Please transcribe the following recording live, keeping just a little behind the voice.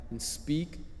and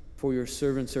speak, for your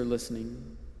servants are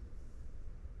listening.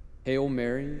 Hail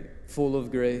Mary, full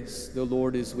of grace, the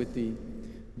Lord is with thee.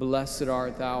 Blessed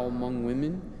art thou among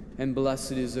women, and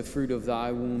blessed is the fruit of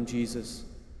thy womb, Jesus.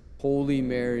 Holy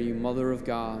Mary, Mother of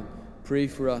God, pray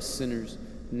for us sinners,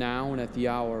 now and at the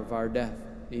hour of our death.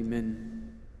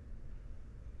 Amen.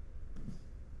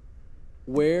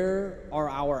 Where are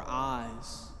our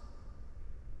eyes?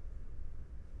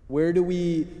 Where do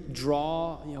we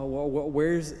draw,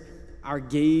 where's our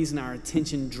gaze and our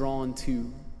attention drawn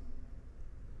to?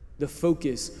 The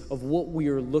focus of what we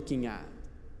are looking at.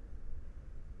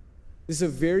 This is a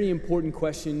very important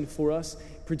question for us,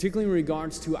 particularly in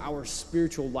regards to our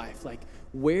spiritual life. Like,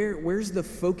 where's the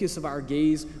focus of our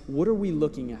gaze? What are we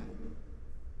looking at?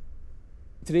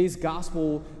 Today's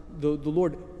gospel, the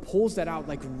Lord pulls that out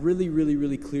like really, really,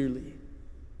 really clearly.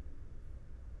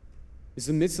 It's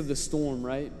the midst of the storm,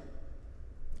 right?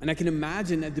 And I can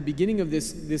imagine at the beginning of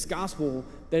this gospel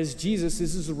that is Jesus.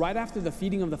 This is right after the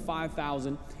feeding of the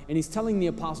 5,000, and he's telling the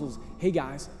apostles, hey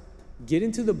guys, get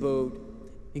into the boat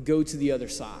and go to the other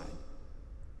side.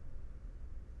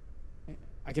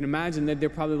 I can imagine that they're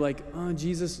probably like, oh,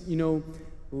 Jesus,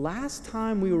 last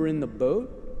time we were in the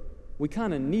boat, we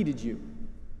kind of needed you.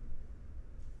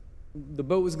 The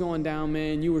boat was going down,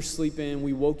 man. You were sleeping.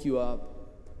 We woke you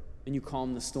up, and you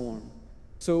calmed the storm.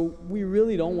 So we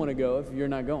really don't want to go if you're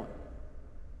not going.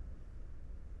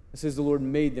 It says the Lord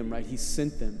made them, right? He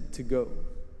sent them to go.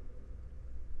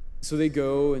 So they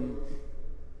go, and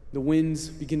the winds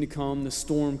begin to come. The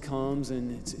storm comes,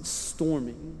 and it's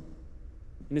storming.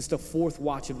 And it's the fourth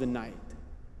watch of the night.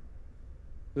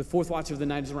 The fourth watch of the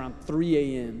night is around 3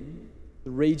 a.m., the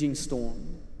raging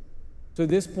storm. So at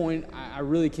this point, I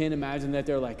really can't imagine that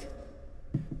they're like,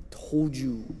 told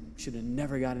you, should have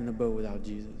never got in the boat without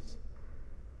Jesus.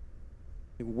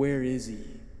 Like, where is he?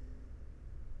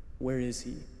 Where is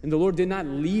he? And the Lord did not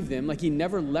leave them, like he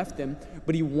never left them,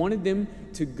 but he wanted them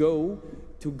to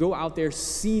go out there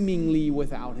seemingly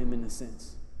without him in a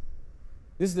sense.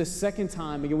 This is the second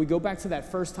time. Again, we go back to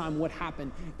that first time. What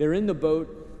happened? They're in the boat.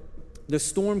 The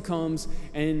storm comes,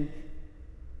 and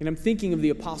I'm thinking of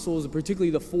the apostles, particularly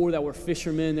the 4 that were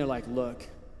fishermen. They're like, look,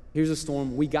 here's a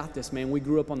storm. We got this, man. We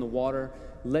grew up on the water.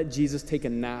 Let Jesus take a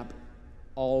nap.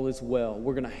 All is well.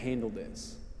 We're going to handle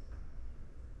this.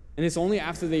 And it's only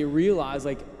after they realize,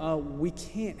 we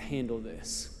can't handle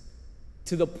this,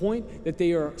 to the point that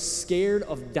they are scared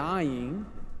of dying,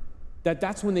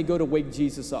 that's when they go to wake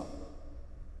Jesus up.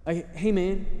 Like, hey,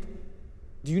 man,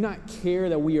 do you not care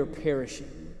that we are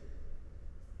perishing?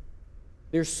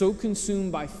 They're so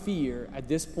consumed by fear at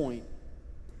this point.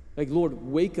 Like, Lord,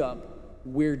 wake up,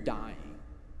 we're dying.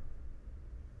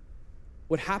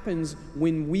 What happens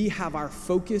when we have our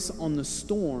focus on the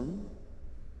storm,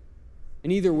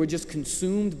 and either we're just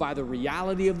consumed by the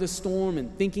reality of the storm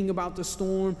and thinking about the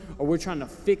storm, or we're trying to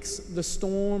fix the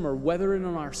storm or weather it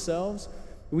on ourselves,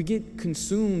 we get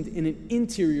consumed in an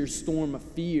interior storm of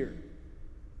fear,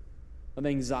 of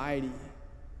anxiety,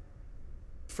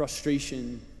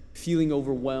 frustration, feeling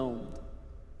overwhelmed.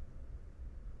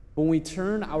 When we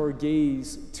turn our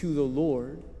gaze to the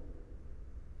Lord,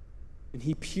 and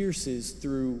he pierces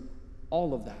through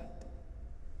all of that.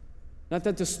 Not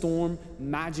that the storm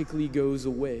magically goes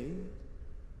away.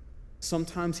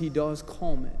 Sometimes he does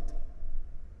calm it.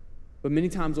 But many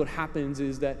times what happens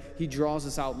is that he draws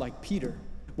us out like Peter.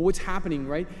 But what's happening,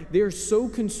 right? They're so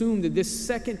consumed at this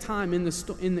second time in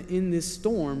this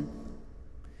storm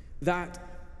that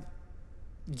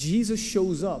Jesus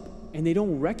shows up and they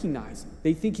don't recognize him.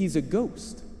 They think he's a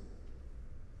ghost.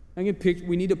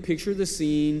 We need to picture the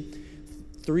scene.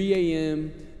 3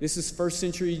 a.m. This is first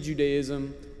century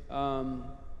Judaism.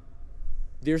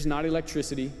 There's not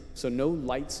electricity, so no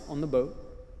lights on the boat.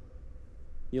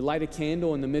 You light a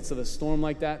candle in the midst of a storm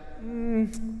like that,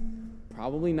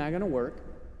 probably not going to work.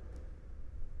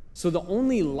 So the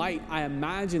only light I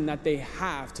imagine that they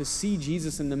have to see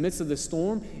Jesus in the midst of the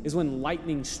storm is when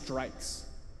lightning strikes.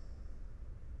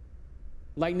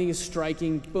 Lightning is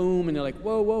striking, boom, and they're like,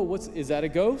 whoa, is that a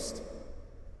ghost?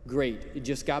 Great, it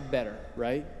just got better,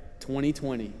 right?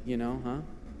 2020, huh?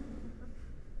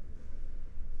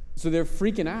 So they're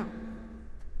freaking out.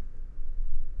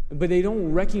 But they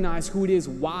don't recognize who it is.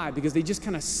 Why? Because they just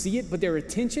kind of see it, but their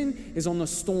attention is on the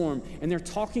storm, and they're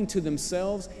talking to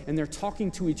themselves, and they're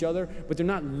talking to each other, but they're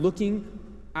not looking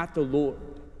at the Lord.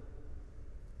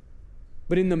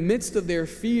 But in the midst of their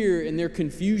fear and their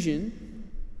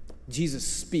confusion, Jesus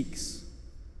speaks.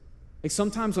 Like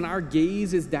sometimes when our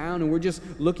gaze is down and we're just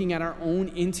looking at our own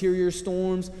interior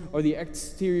storms or the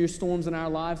exterior storms in our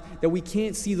lives, that we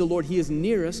can't see the Lord. He is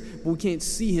near us, but we can't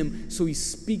see him, so he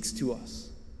speaks to us.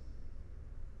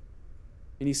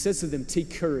 And he says to them,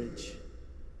 take courage.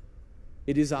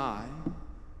 It is I.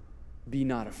 Be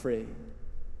not afraid.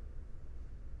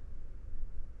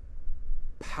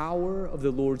 Power of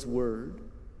the Lord's word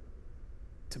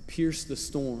to pierce the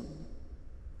storm.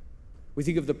 We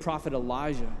think of the prophet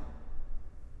Elijah.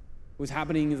 What's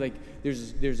happening is like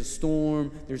there's a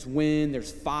storm, there's wind,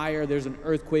 there's fire, there's an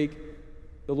earthquake.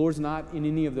 The Lord's not in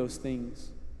any of those things.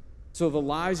 So if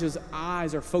Elijah's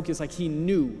eyes are focused, like he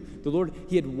knew the Lord,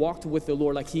 he had walked with the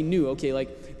Lord, like he knew, okay,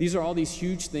 like these are all these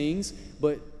huge things,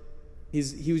 but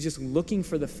he was just looking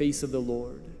for the face of the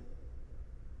Lord.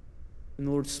 And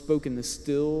the Lord spoke in this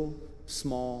still,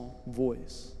 small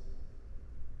voice.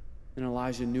 And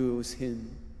Elijah knew it was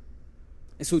him.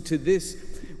 And so to this,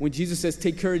 when Jesus says,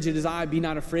 take courage, it is I, be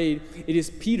not afraid, it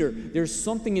is Peter. There's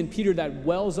something in Peter that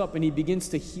wells up and he begins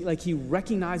to, he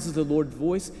recognizes the Lord's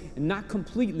voice, and not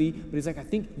completely, but he's like, I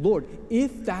think, Lord,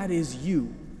 if that is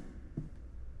you,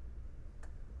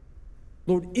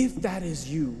 Lord, if that is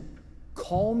you,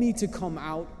 call me to come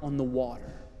out on the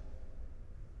water.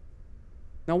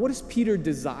 Now, what does Peter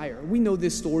desire? We know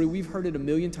this story. We've heard it a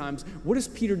million times. What does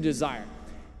Peter desire?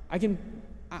 I think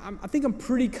I'm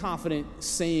pretty confident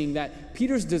saying that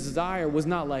Peter's desire was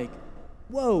not like,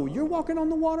 whoa, you're walking on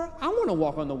the water? I want to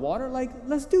walk on the water. Like,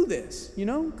 let's do this,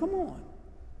 come on.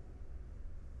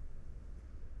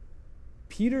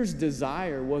 Peter's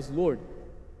desire was, Lord,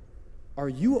 are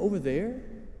you over there?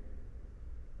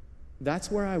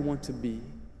 That's where I want to be,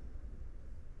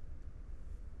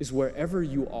 is wherever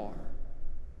you are.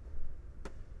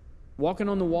 Walking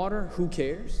on the water, who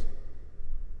cares?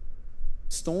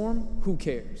 Storm, who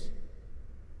cares?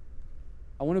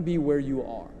 I want to be where you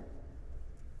are.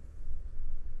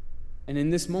 And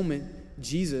in this moment,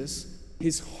 Jesus,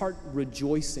 his heart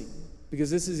rejoicing, because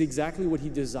this is exactly what he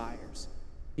desires.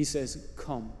 He says,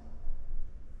 come.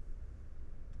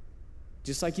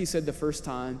 Just like he said the first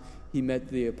time he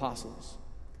met the apostles.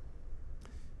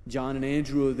 John and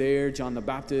Andrew are there, John the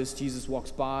Baptist, Jesus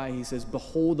walks by, he says,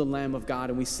 behold the Lamb of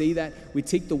God. And we say that, we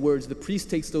take the words, the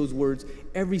priest takes those words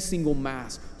every single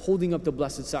Mass, holding up the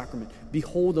Blessed Sacrament.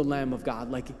 Behold the Lamb of God,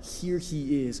 like here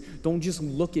he is. Don't just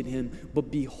look at him,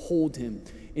 but behold him.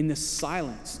 In the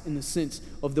silence, in the sense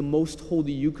of the most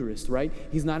holy Eucharist, right?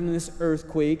 He's not in this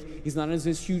earthquake, he's not in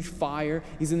this huge fire,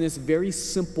 he's in this very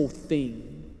simple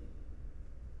thing,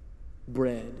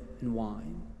 bread and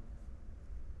wine.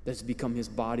 That's become his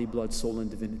body, blood, soul, and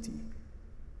divinity.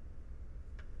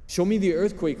 Show me the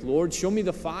earthquake, Lord. Show me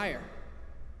the fire.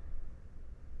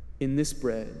 In this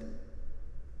bread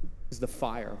is the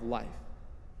fire of life.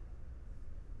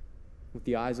 With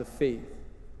the eyes of faith,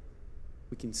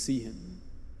 we can see him.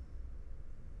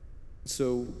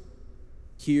 So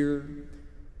here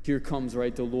comes,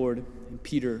 right, the Lord and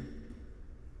Peter.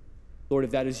 Lord,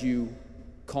 if that is you,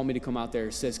 call me to come out there.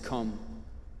 It says, come.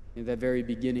 In that very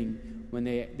beginning, when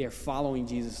they're following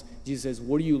Jesus, Jesus says,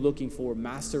 what are you looking for?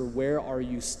 Master, where are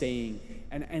you staying?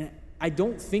 And I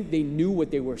don't think they knew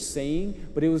what they were saying,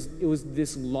 but it was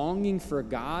this longing for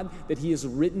God that he has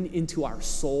written into our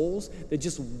souls that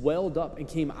just welled up and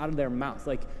came out of their mouth.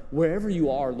 Like, wherever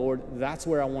you are, Lord, that's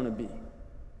where I want to be.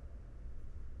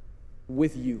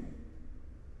 With you.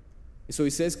 And so he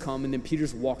says, come, and then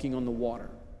Peter's walking on the water.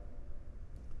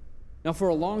 Now, for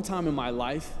a long time in my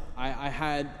life, I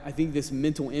had, I think, this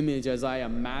mental image as I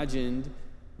imagined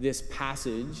this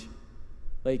passage.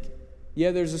 Like, yeah,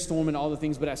 there's a storm and all the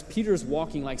things, but as Peter's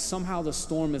walking, like, somehow the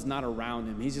storm is not around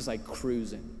him. He's just, like,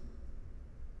 cruising.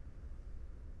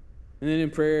 And then in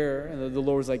prayer, the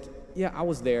Lord was like, yeah, I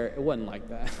was there. It wasn't like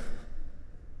that.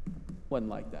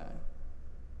 Wasn't like that.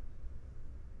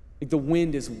 Like, the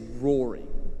wind is roaring.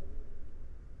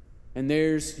 And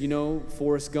there's,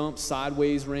 Forrest Gump,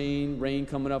 sideways rain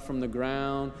coming up from the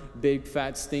ground, big,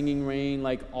 fat, stinging rain,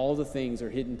 like all the things are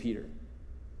hitting Peter.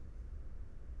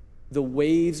 The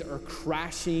waves are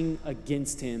crashing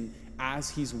against him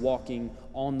as he's walking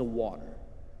on the water.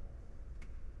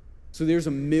 So there's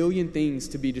a million things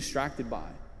to be distracted by.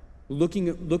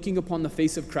 Looking upon the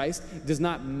face of Christ does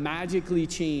not magically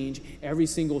change every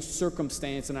single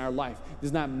circumstance in our life,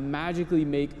 does not magically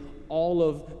make all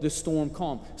of the storm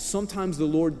calm. Sometimes the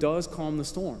Lord does calm the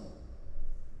storm.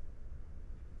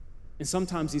 And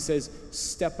sometimes he says,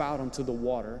 step out onto the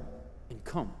water and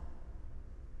come.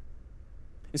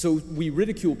 And so we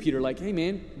ridicule Peter like, hey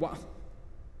man,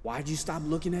 why'd you stop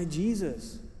looking at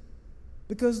Jesus?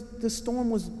 Because the storm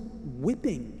was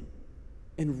whipping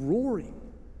and roaring.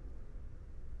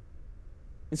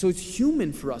 And so it's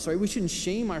human for us, right? We shouldn't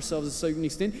shame ourselves to a certain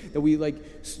extent that we like,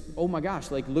 oh my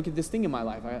gosh, like look at this thing in my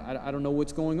life. I don't know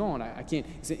what's going on. I can't,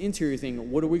 it's an interior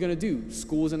thing. What are we going to do?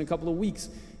 School's in a couple of weeks.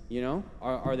 You know,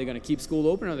 are they going to keep school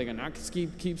open? Are they going to not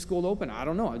keep school open? I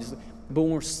don't know. But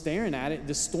when we're staring at it,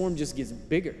 the storm just gets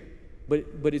bigger.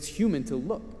 But it's human to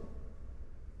look.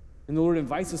 And the Lord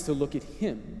invites us to look at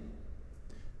him,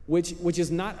 which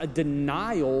is not a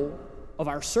denial of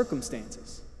our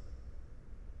circumstances,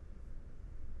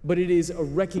 but it is a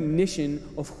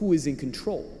recognition of who is in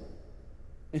control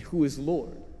and who is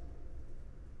Lord.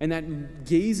 And that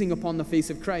gazing upon the face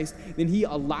of Christ, then he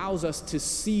allows us to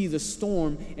see the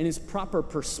storm in its proper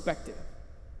perspective.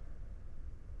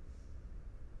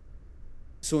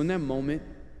 So in that moment,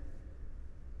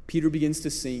 Peter begins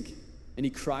to sink, and he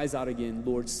cries out again,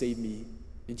 Lord, save me.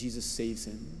 And Jesus saves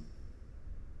him.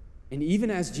 And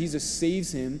even as Jesus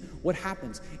saves him, what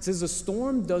happens? It says the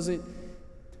storm doesn't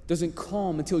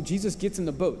calm until Jesus gets in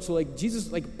the boat. So Jesus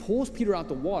pulls Peter out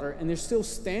the water, and they're still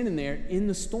standing there in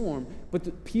the storm,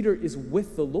 but Peter is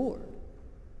with the Lord.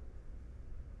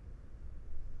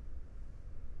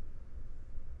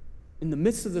 In the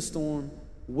midst of the storm,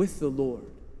 with the Lord.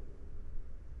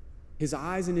 His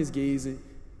eyes and his gaze and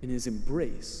his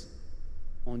embrace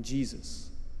on Jesus.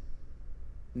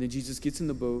 And then Jesus gets in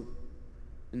the boat,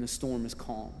 and the storm is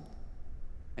calmed.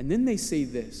 And then they say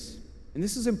this, and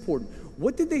this is important.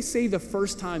 What did they say the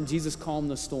first time Jesus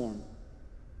calmed the storm?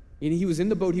 And he was in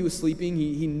the boat, he was sleeping,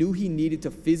 he knew he needed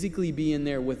to physically be in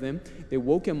there with them. They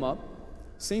woke him up.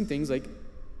 Same things, like,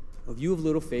 of you of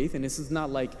little faith, and this is not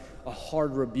like a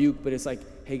hard rebuke, but it's like,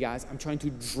 hey guys, I'm trying to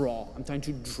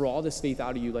draw this faith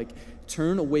out of you. Like,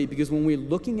 turn away, because when we're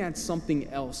looking at something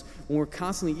else, when we're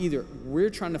constantly either we're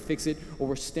trying to fix it or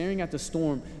we're staring at the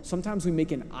storm, sometimes we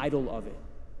make an idol of it.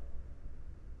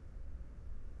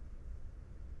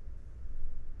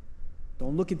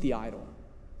 Don't look at the idol.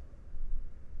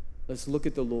 Let's look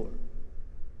at the Lord.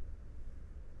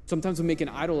 Sometimes we make an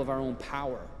idol of our own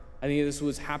power. I think this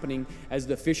was happening as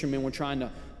the fishermen were trying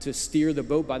to steer the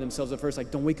boat by themselves at first. Like,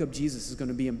 don't wake up Jesus. It's going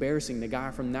to be embarrassing. The guy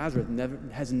from Nazareth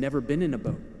has never been in a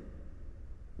boat.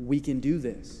 We can do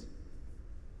this.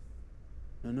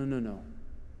 No.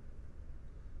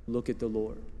 Look at the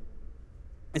Lord.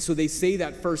 And so they say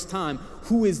that first time,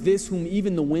 who is this whom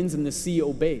even the winds and the sea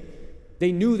obey?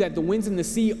 They knew that the winds and the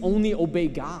sea only obey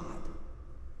God.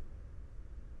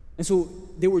 And so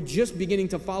they were just beginning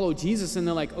to follow Jesus, and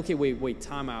they're like, okay, wait,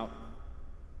 time out.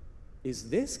 Is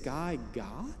this guy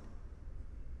God?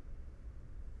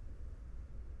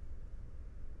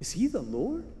 Is he the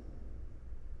Lord?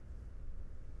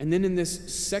 And then in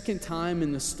this second time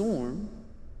in the storm,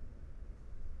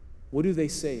 what do they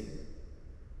say?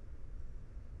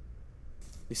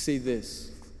 They say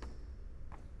this.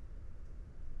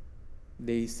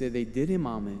 They said they did him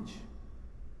homage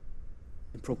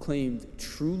and proclaimed,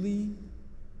 truly,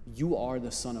 you are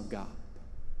the Son of God.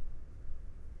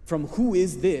 From who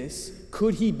is this?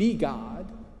 Could he be God?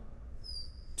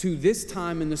 To this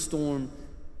time in the storm,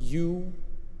 you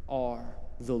are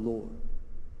the Lord.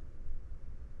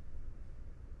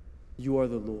 You are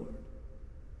the Lord.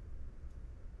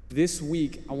 This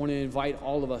week, I want to invite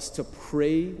all of us to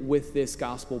pray with this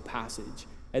gospel passage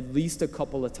at least a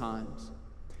couple of times.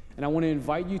 And I want to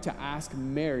invite you to ask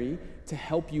Mary to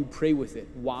help you pray with it.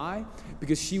 Why?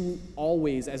 Because she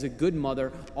always, as a good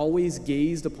mother, always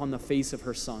gazed upon the face of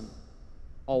her son.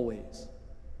 Always.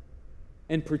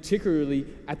 And particularly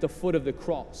at the foot of the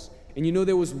cross. And you know,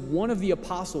 there was one of the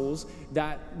apostles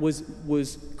that was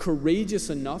courageous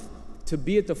enough to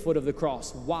be at the foot of the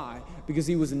cross. Why? Because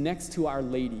he was next to Our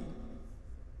Lady.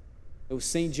 It was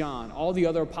St. John. All the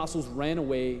other apostles ran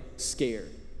away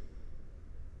scared.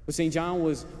 But St. John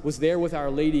was there with Our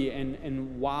Lady,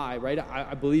 and why, right?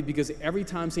 I believe because every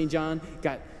time St. John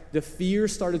the fear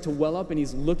started to well up, and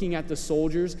he's looking at the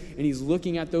soldiers, and he's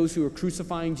looking at those who are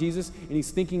crucifying Jesus, and he's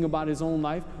thinking about his own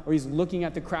life, or he's looking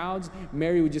at the crowds,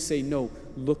 Mary would just say, no,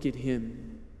 look at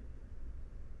him.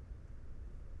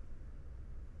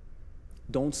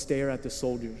 Don't stare at the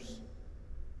soldiers.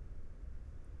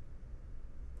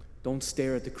 Don't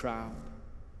stare at the crowd.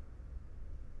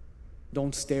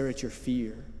 Don't stare at your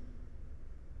fear.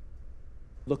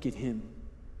 Look at him.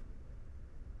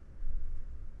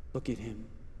 Look at him.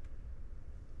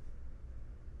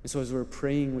 And so as we're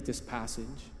praying with this passage,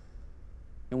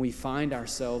 and we find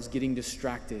ourselves getting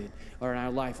distracted, or in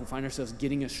our life, we find ourselves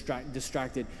getting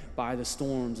distracted by the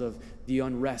storms of the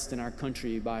unrest in our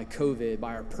country, by COVID,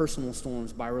 by our personal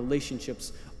storms, by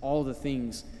relationships, all the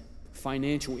things,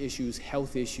 financial issues,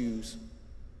 health issues,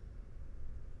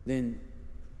 then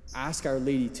ask Our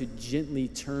Lady to gently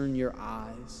turn your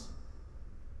eyes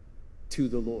to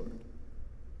the Lord.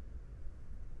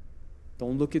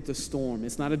 Don't look at the storm.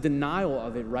 It's not a denial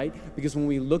of it, right? Because when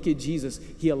we look at Jesus,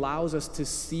 he allows us to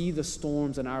see the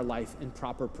storms in our life in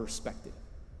proper perspective.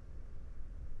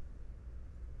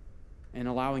 and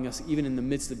allowing us, even in the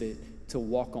midst of it, to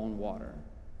walk on water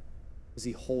as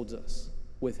he holds us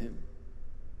with him.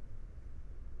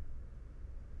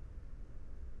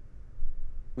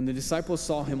 When the disciples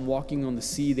saw him walking on the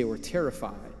sea, they were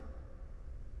terrified.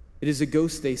 "It is a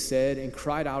ghost," they said, and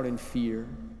cried out in fear.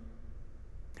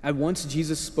 At once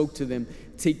Jesus spoke to them,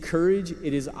 "Take courage,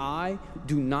 it is I,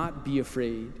 do not be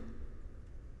afraid."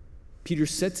 Peter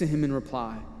said to him in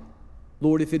reply,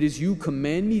 "Lord, if it is you,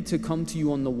 command me to come to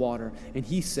you on the water." And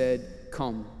he said,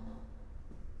 "Come."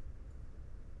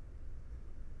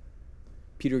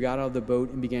 Peter got out of the boat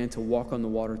and began to walk on the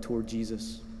water toward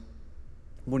Jesus.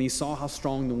 When he saw how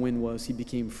strong the wind was, he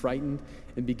became frightened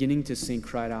and, beginning to sink,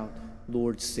 cried out,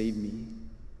 "Lord, save me."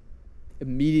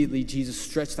 Immediately Jesus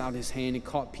stretched out his hand and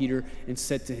caught Peter and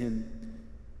said to him,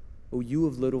 "O you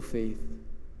of little faith,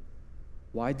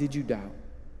 why did you doubt?"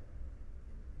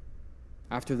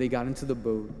 After they got into the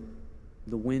boat,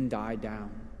 the wind died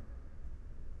down.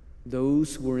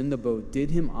 Those who were in the boat did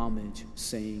him homage,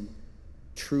 saying,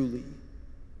 "Truly,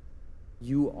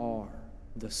 you are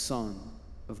the Son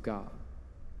of God."